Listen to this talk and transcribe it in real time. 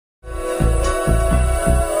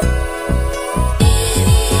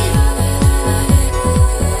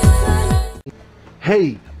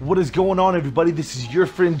Hey, what is going on, everybody? This is your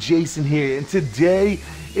friend Jason here, and today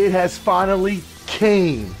it has finally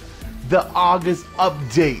came, the August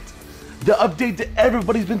update. The update that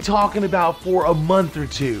everybody's been talking about for a month or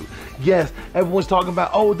two. Yes, everyone's talking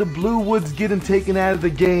about, oh, the blue wood's getting taken out of the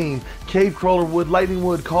game. Cave crawler wood, lightning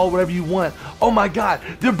wood, call whatever you want. Oh my God,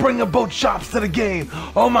 they're bringing both shops to the game.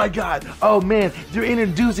 Oh my God, oh man, they're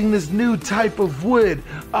introducing this new type of wood.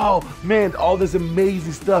 Oh man, all this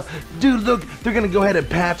amazing stuff. Dude, look, they're gonna go ahead and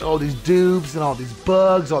patch all these dupes and all these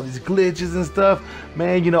bugs, all these glitches and stuff.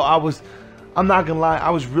 Man, you know, I'm not gonna lie, I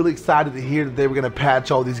was really excited to hear that they were gonna patch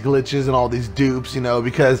all these glitches and all these dupes, you know,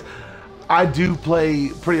 because I do play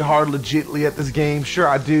pretty hard legitly at this game. Sure,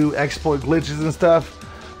 I do exploit glitches and stuff,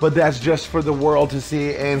 but that's just for the world to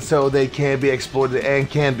see, and so they can be exploited and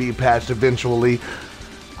can be patched eventually.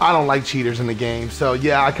 I don't like cheaters in the game, so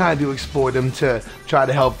yeah, I kind of do exploit them to try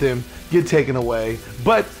to help them get taken away.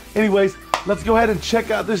 But anyways, let's go ahead and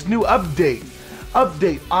check out this new update.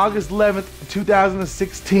 Update August 11th,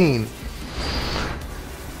 2016.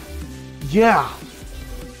 Yeah,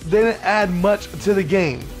 they didn't add much to the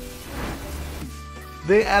game.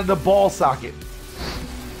 They added a ball socket.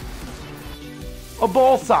 A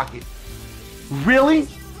ball socket. Really?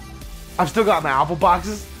 I've still got my alpha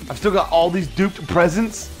boxes. I've still got all these duped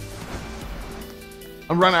presents.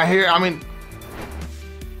 I'm running out here. I mean,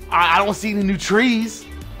 I don't see any new trees.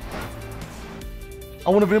 I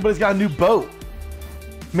wonder if anybody's got a new boat.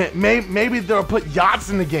 Maybe they'll put yachts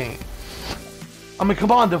in the game. I mean,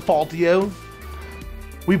 come on, Defaultio.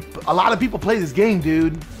 A lot of people play this game,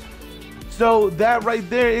 dude. So that right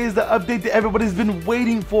there is the update that everybody's been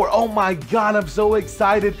waiting for. Oh my God, I'm so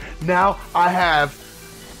excited. Now I have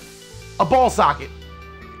a ball socket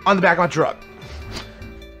on the back of my truck.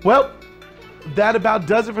 Well, that about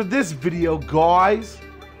does it for this video, guys.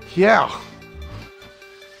 Yeah.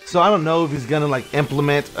 So I don't know if he's gonna like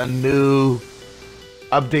implement a new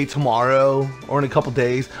update tomorrow or in a couple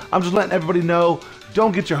days. I'm just letting everybody know,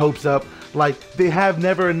 don't get your hopes up. Like, they have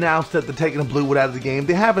never announced that they're taking the blue wood out of the game.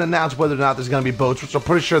 They haven't announced whether or not there's gonna be boats, which I'm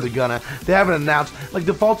pretty sure they're gonna. They haven't announced, like,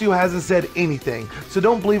 Defaultio hasn't said anything. So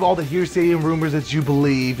don't believe all the hearsay and rumors that you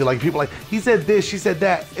believe. Like, people like, he said this, she said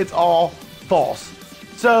that. It's all false.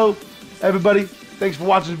 So, everybody, thanks for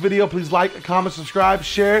watching the video. Please like, comment, subscribe,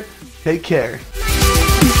 share. Take care.